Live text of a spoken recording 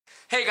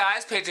Hey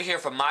guys, Pedro here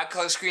from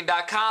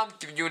mycolorscreen.com,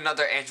 giving you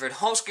another Android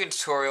home screen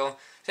tutorial.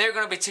 Today we're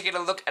going to be taking a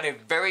look at a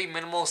very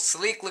minimal,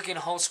 sleek looking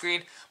home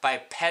screen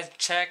by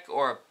Peszek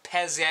or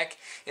Peszek.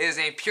 It is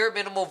a pure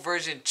minimal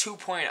version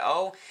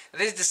 2.0.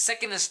 This is the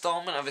second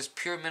installment of his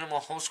pure minimal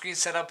home screen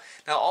setup.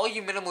 Now all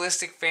you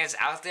minimalistic fans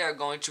out there are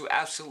going to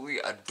absolutely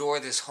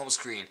adore this home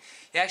screen.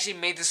 He actually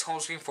made this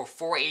home screen for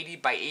 480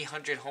 by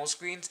 800 home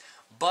screens.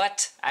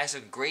 But I have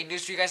some great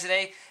news for you guys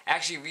today. I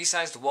actually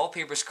resized the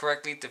wallpapers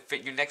correctly to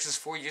fit your Nexus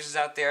 4 users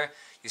out there,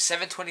 your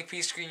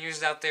 720p screen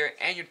users out there,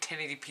 and your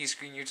 1080p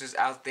screen users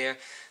out there.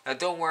 Now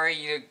don't worry,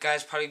 you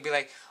guys probably be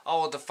like, oh,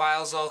 well, the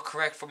file's all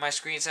correct for my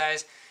screen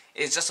size.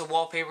 It's just a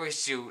wallpaper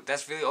issue.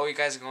 That's really all you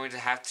guys are going to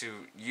have to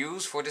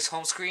use for this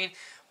home screen.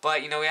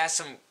 But, it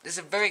has it's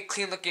a very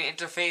clean looking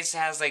interface. It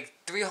has like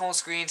 3 home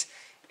screens,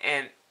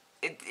 and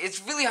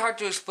it's really hard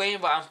to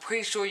explain, but I'm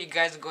pretty sure you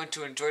guys are going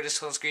to enjoy this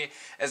home screen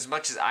as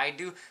much as I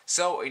do.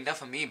 So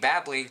enough of me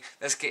babbling,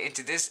 let's get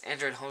into this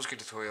Android home screen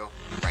tutorial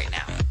right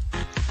now.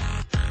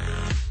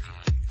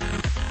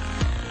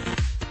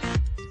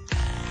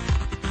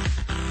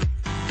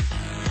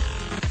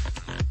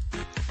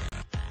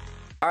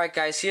 Alright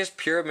guys, here's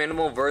Pure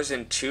Minimal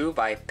version 2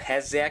 by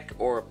Peszek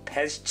or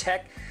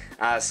Peszek.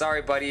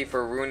 Sorry buddy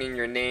for ruining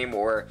your name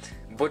or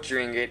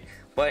butchering it,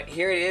 but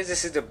here it is.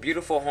 This is the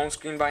beautiful home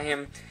screen by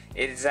him.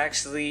 It is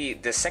actually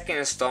the second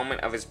installment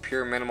of his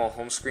pure minimal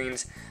home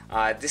screens.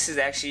 This is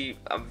actually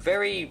a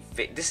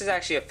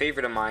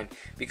favorite of mine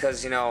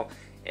because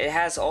it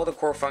has all the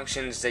core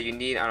functions that you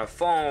need on a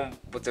phone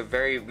with a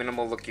very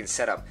minimal looking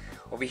setup.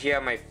 Over here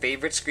are my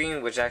favorite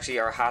screen, which actually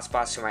are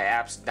hotspots to my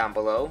apps down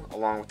below,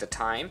 along with the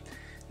time.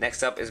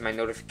 Next up is my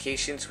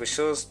notifications, which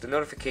shows the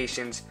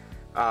notifications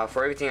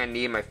for everything I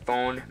need: my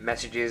phone,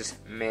 messages,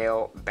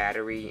 mail,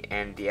 battery,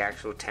 and the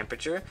actual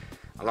temperature,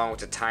 along with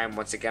the time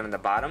once again on the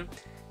bottom.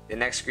 The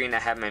next screen I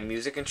have my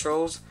music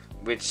controls,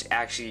 which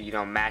actually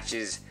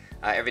matches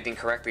everything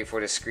correctly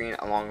for the screen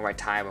along with my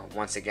time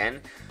once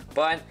again.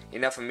 But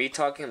enough of me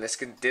talking, let's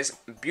get this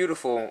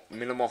beautiful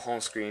minimal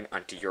home screen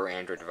onto your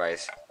Android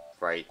device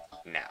right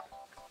now.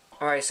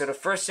 Alright, so the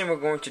first thing we're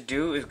going to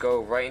do is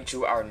go right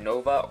into our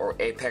Nova or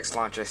Apex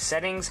launcher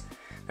settings.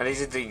 Now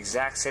these are the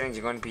exact settings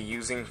you're going to be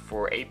using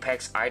for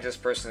Apex. I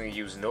just personally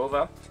use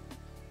Nova.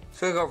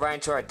 So we'll go right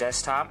into our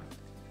desktop.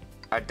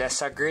 Our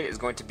desktop grid is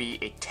going to be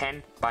a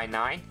 10 by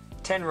 9,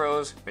 10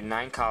 rows with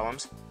 9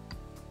 columns.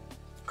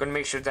 Going to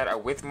make sure that our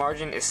width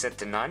margin is set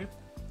to none,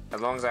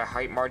 as long as our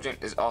height margin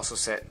is also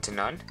set to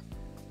none.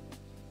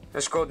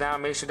 Let's scroll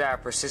down, make sure that our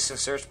persistent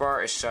search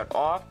bar is shut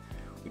off.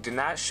 We do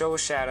not show a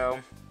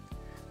shadow.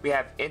 We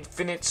have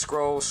infinite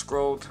scroll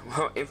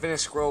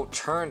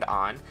turned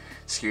on,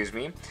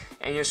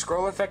 and your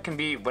scroll effect can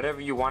be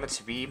whatever you want it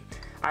to be.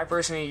 I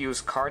personally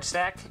use card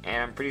stack,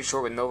 and I'm pretty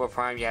sure with Nova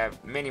Prime you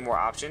have many more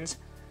options.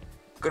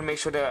 Going to make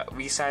sure that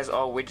resize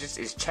all widgets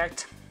is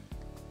checked,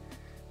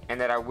 and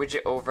that our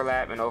widget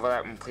overlap and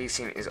overlap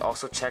replacing is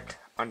also checked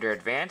under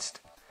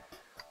advanced.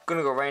 Going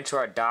to go right into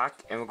our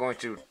dock, and we're going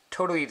to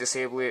totally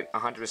disable it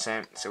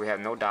 100% so we have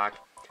no dock.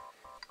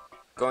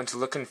 Go into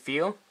look and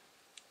feel.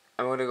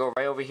 I'm going to go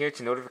right over here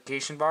to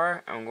notification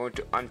bar, and I'm going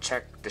to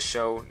uncheck the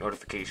show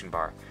notification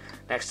bar.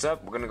 Next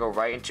up, we're going to go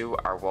right into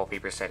our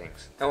wallpaper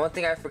settings. Now one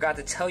thing I forgot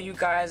to tell you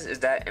guys is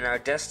that in our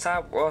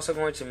desktop, we're also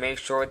going to make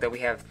sure that we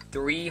have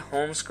 3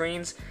 home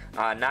screens,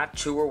 not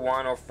 2 or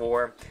 1 or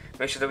 4.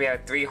 Make sure that we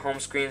have 3 home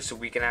screens so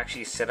we can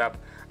actually set up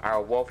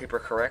our wallpaper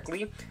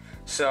correctly.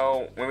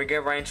 So when we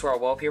get right into our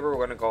wallpaper, we're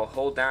going to go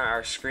hold down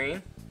our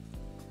screen,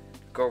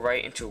 go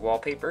right into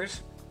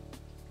wallpapers,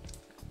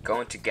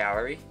 go into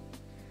gallery.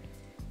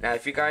 Now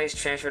if you guys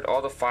transferred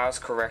all the files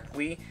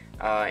correctly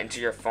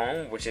into your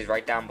phone, which is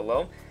right down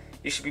below,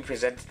 you should be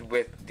presented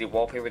with the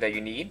wallpaper that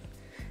you need.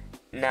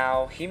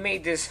 Now he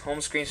made this home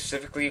screen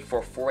specifically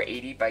for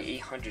 480 by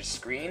 800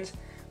 screens,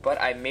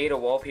 but I made a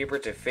wallpaper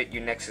to fit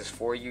your Nexus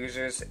 4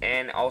 users,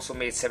 and also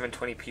made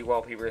 720p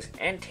wallpapers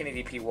and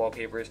 1080p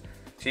wallpapers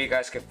so you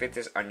guys can fit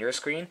this on your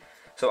screen.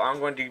 So I'm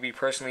going to be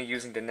personally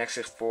using the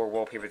Nexus 4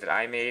 wallpaper that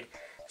I made,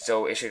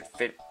 so it should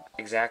fit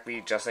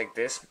exactly just like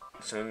this.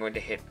 So I'm going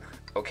to hit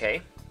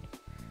OK.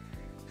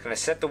 It's going to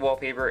set the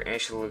wallpaper, and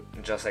it should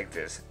look just like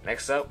this.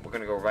 Next up, we're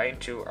going to go right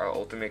into our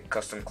ultimate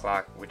custom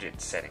clock widget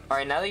setting.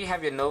 Alright, now that you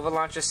have your Nova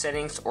launcher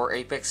settings or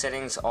Apex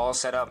settings all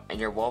set up and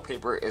your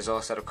wallpaper is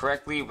all set up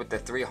correctly with the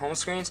 3 home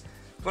screens,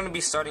 we're going to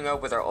be starting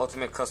out with our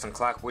ultimate custom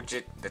clock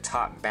widget, the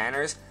top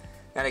banners.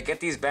 Now to get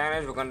these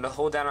banners, we're going to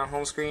hold down our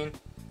home screen,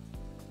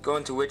 go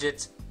into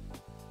widgets,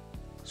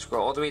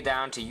 scroll all the way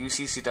down to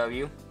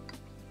UCCW, and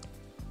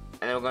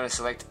then we're going to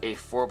select a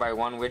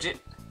 4x1 widget.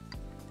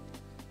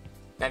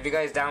 Now if you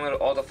guys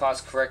downloaded all the files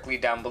correctly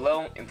down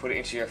below and put it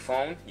into your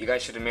phone, you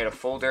guys should have made a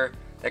folder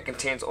that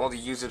contains all the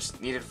users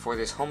needed for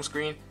this home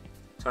screen.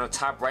 So on the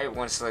top right, we're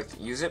going to select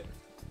use it.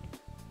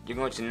 You're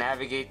going to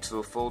navigate to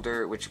a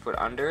folder which you put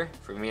under.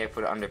 For me, I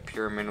put it under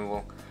pure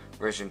minimal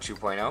version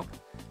 2.0.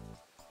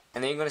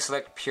 And then you're going to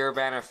select pure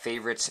banner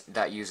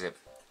favorites.useit.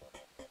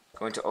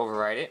 Going to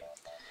override it.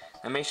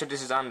 And make sure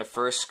this is on the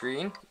first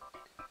screen.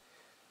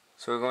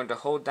 So we're going to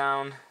hold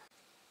down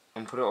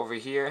and put it over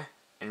here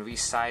and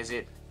resize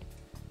it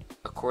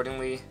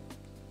accordingly,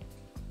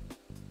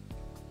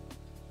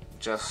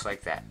 just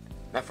like that.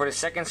 Now for the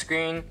second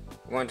screen,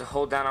 we're going to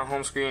hold down our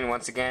home screen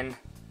once again,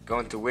 go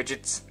into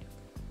widgets,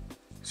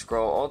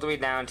 scroll all the way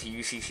down to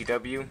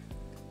UCCW,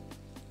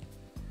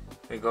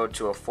 we go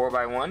to a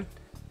 4x1,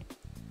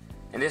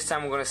 and this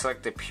time we're going to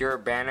select the pure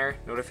banner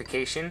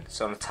notification.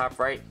 So on the top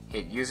right,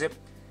 hit use it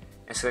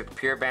and select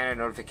pure banner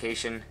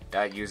notification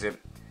dot use it.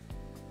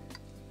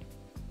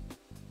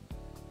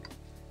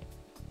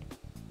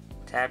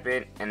 Tap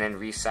it and then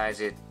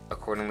resize it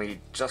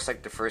accordingly, just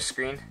like the first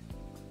screen.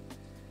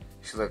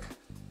 Should look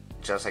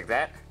just like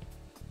that.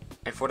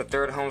 And for the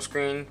third home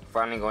screen,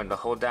 finally going to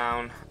hold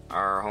down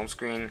our home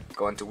screen,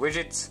 go into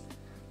widgets,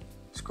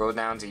 scroll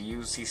down to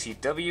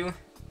UCCW,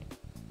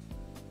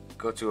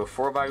 go to a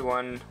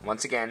 4x1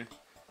 once again,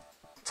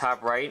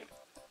 top right,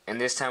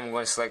 and this time we're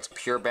going to select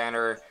pure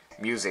banner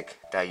music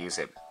dot use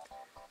it.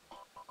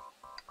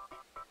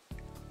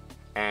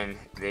 And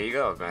there you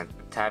go. We're going to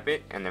tap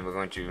it and then we're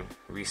going to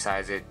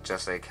resize it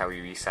just like how we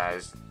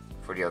resized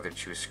for the other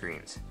two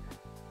screens.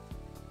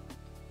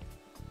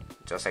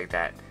 Just like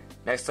that.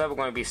 Next up, we're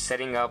going to be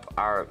setting up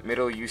our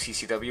middle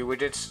UCCW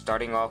widgets,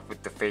 starting off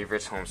with the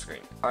favorites home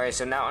screen. Alright,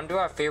 so now under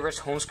our favorites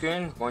home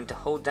screen, we're going to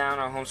hold down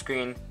our home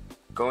screen,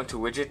 go into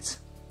widgets,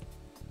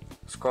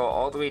 scroll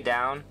all the way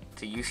down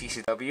to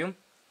UCCW,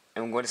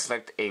 and we're going to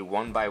select a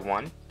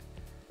 1x1.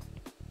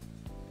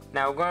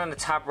 Now we're going on the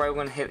top right, we're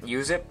going to hit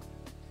use it,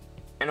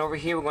 and over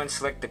here we're going to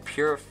select the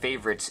pure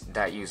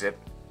favorites.use it.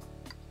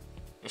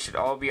 It should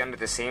all be under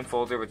the same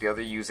folder with the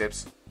other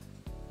use-ips.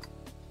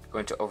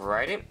 Going to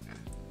override it.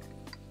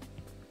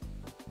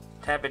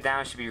 Tap it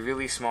down, it should be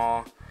really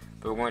small,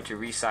 but we're going to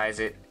resize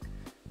it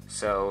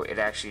so it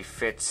actually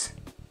fits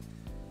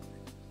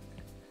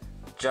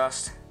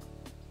just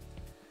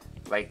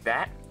like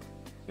that.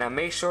 Now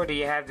make sure that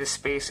you have this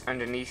space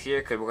underneath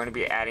here because we're going to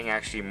be adding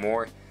actually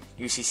more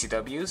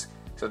UCCWs.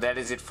 So that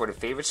is it for the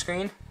favorite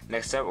screen.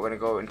 Next up, we're going to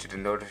go into the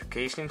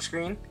notification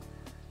screen.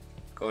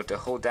 Go to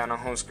hold down on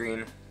home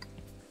screen,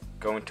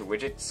 go into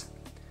widgets,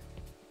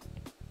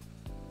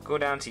 go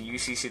down to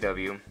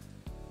UCCW,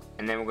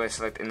 and then we're going to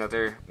select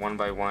another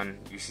 1x1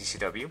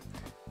 UCCW.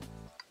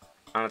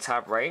 On the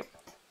top right,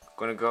 I'm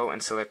going to go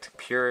and select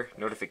pure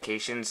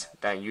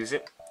notifications.use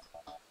it.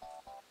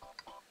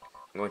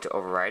 I'm going to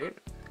override it.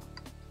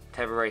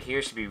 Type it right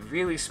here, should be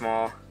really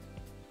small.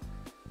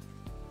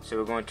 So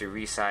we're going to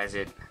resize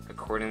it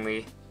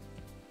accordingly.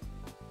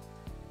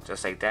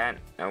 Just like that.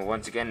 Now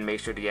once again, make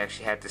sure that you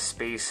actually have the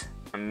space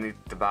underneath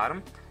the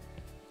bottom.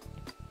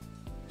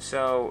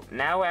 So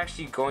now we're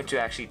actually going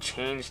to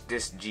change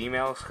this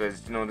Gmail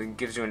because it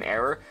gives you an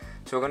error.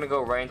 So we're going to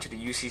go right into the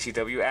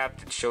UCCW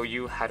app to show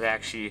you how to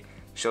actually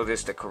show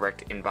this the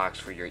correct inbox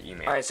for your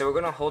email. Alright, so we're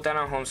going to hold down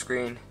our home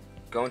screen,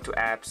 go into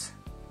apps.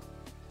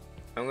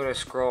 I'm going to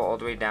scroll all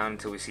the way down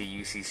until we see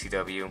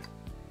UCCW.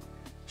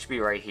 Should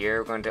be right here.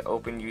 We're going to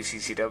open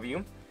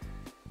UCCW.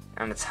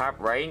 On the top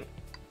right,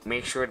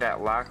 make sure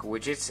that lock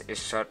widgets is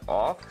shut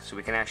off so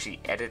we can actually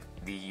edit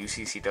the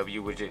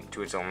UCCW widget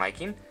to its own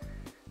liking.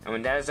 And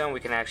when that is done, we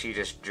can actually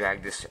just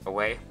drag this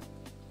away.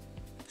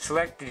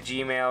 Select the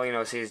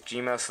Gmail, it says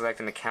Gmail select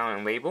an account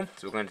and label.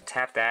 So we're going to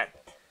tap that.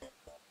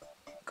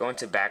 Go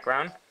into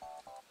background.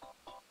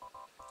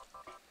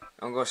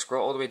 I'm going to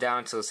scroll all the way down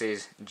until it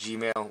says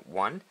Gmail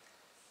 1.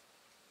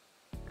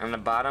 On the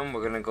bottom,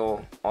 we're going to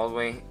go all the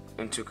way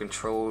into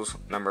controls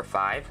number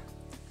 5.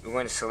 We're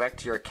going to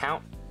select your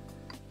account.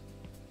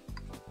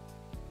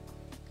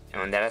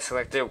 And when that is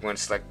selected, we're going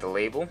to select the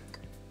label.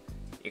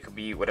 It could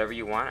be whatever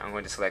you want. I'm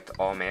going to select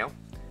all mail.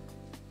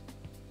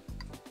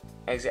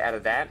 Exit out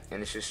of that,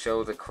 and it should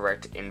show the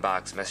correct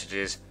inbox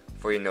messages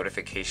for your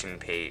notification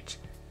page.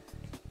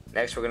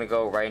 Next, we're going to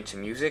go right into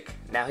music.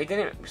 Now, he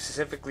didn't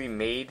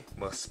specifically,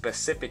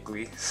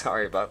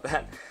 sorry about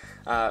that,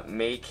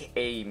 make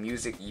a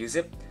music use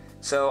it.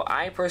 So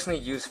I personally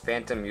use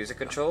Phantom Music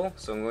Control,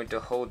 so I'm going to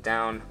hold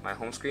down my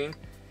home screen.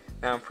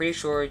 Now, I'm pretty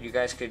sure you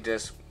guys could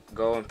just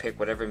go and pick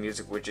whatever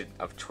music widget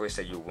of choice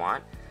that you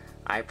want.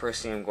 I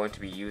personally am going to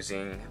be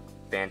using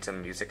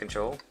Phantom Music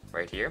Control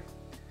right here.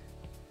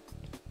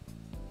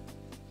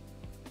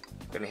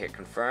 I'm going to hit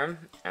confirm.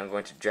 I'm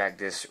going to drag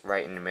this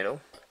right in the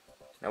middle.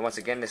 Now once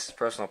again, this is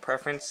personal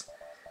preference,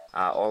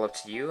 all up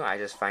to you. I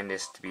just find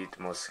this to be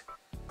the most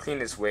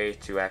cleanest way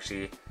to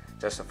actually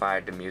justify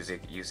the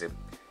music use it.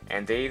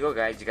 And there you go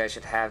guys, you guys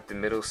should have the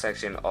middle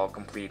section all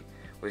complete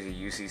with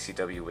your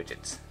UCCW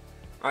widgets.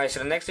 Alright, so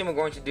the next thing we're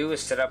going to do is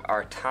set up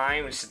our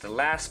time. This is the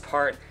last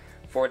part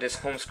for this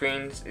home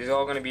screen. This is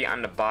all going to be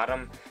on the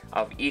bottom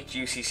of each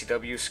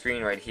UCCW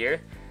screen right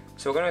here.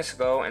 So we're going to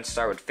go and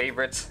start with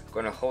favorites.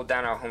 We're going to hold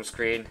down our home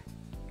screen,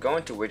 go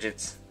into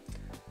widgets,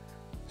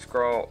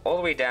 scroll all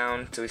the way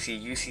down till we see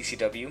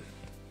UCCW,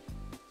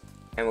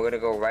 and we're going to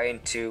go right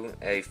into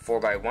a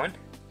 4x1.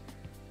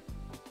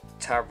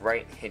 Top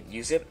right, hit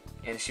use it,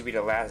 and it should be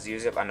the last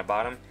use it on the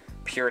bottom,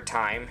 pure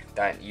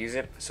time.use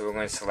it. So we're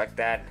going to select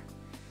that,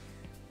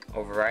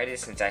 override it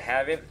since I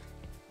have it.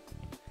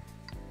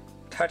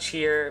 touch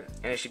here,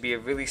 and it should be a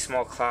really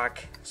small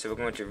clock, so we're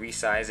going to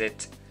resize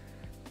it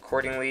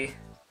accordingly,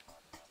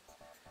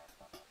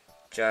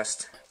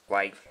 just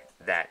like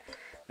that.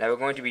 Now we're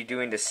going to be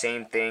doing the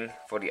same thing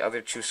for the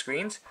other two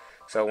screens.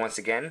 So once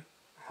again,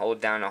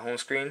 hold down the home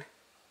screen,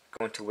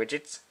 go into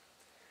widgets,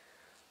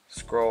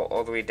 scroll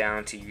all the way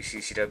down to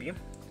UCCW,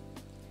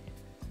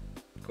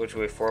 go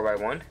to a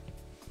 4x1,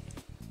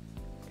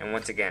 and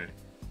once again,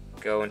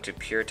 go into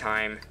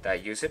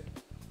puretime.usip,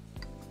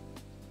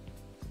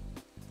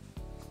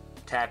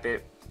 tap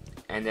it,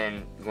 and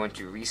then we're going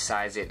to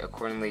resize it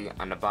accordingly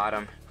on the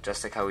bottom,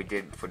 just like how we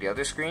did for the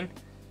other screen.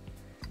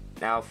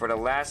 Now for the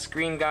last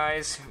screen,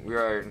 guys, we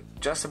are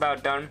just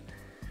about done.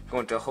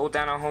 Going to hold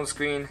down our home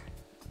screen,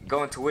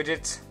 go into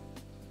widgets,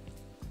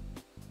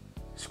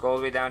 scroll all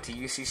the way down to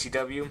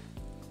UCCW,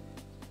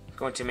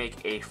 going to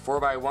make a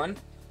 4x1,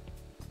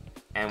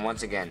 and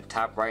once again,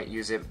 top right,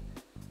 use it,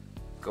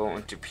 go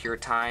into pure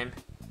time,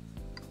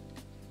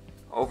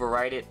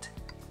 overwrite it,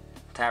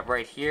 tap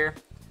right here,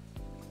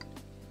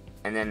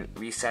 and then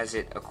resize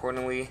it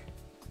accordingly,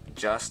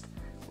 just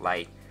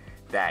like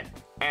that.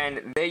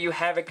 And there you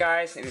have it,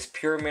 guys. It is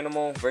Pure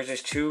Minimal version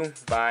 2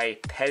 by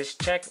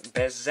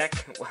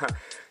Peszek.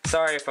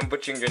 Sorry if I'm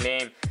butchering your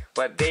name,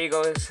 but there you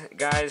go,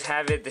 guys.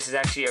 Have it. This is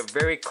actually a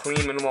very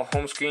clean, minimal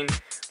home screen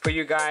for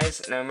you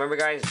guys. Now remember,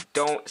 guys,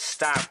 don't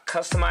stop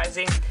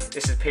customizing.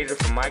 This is Pedro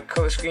from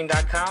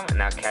mycolorscreen.com,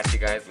 and I'll catch you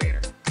guys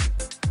later.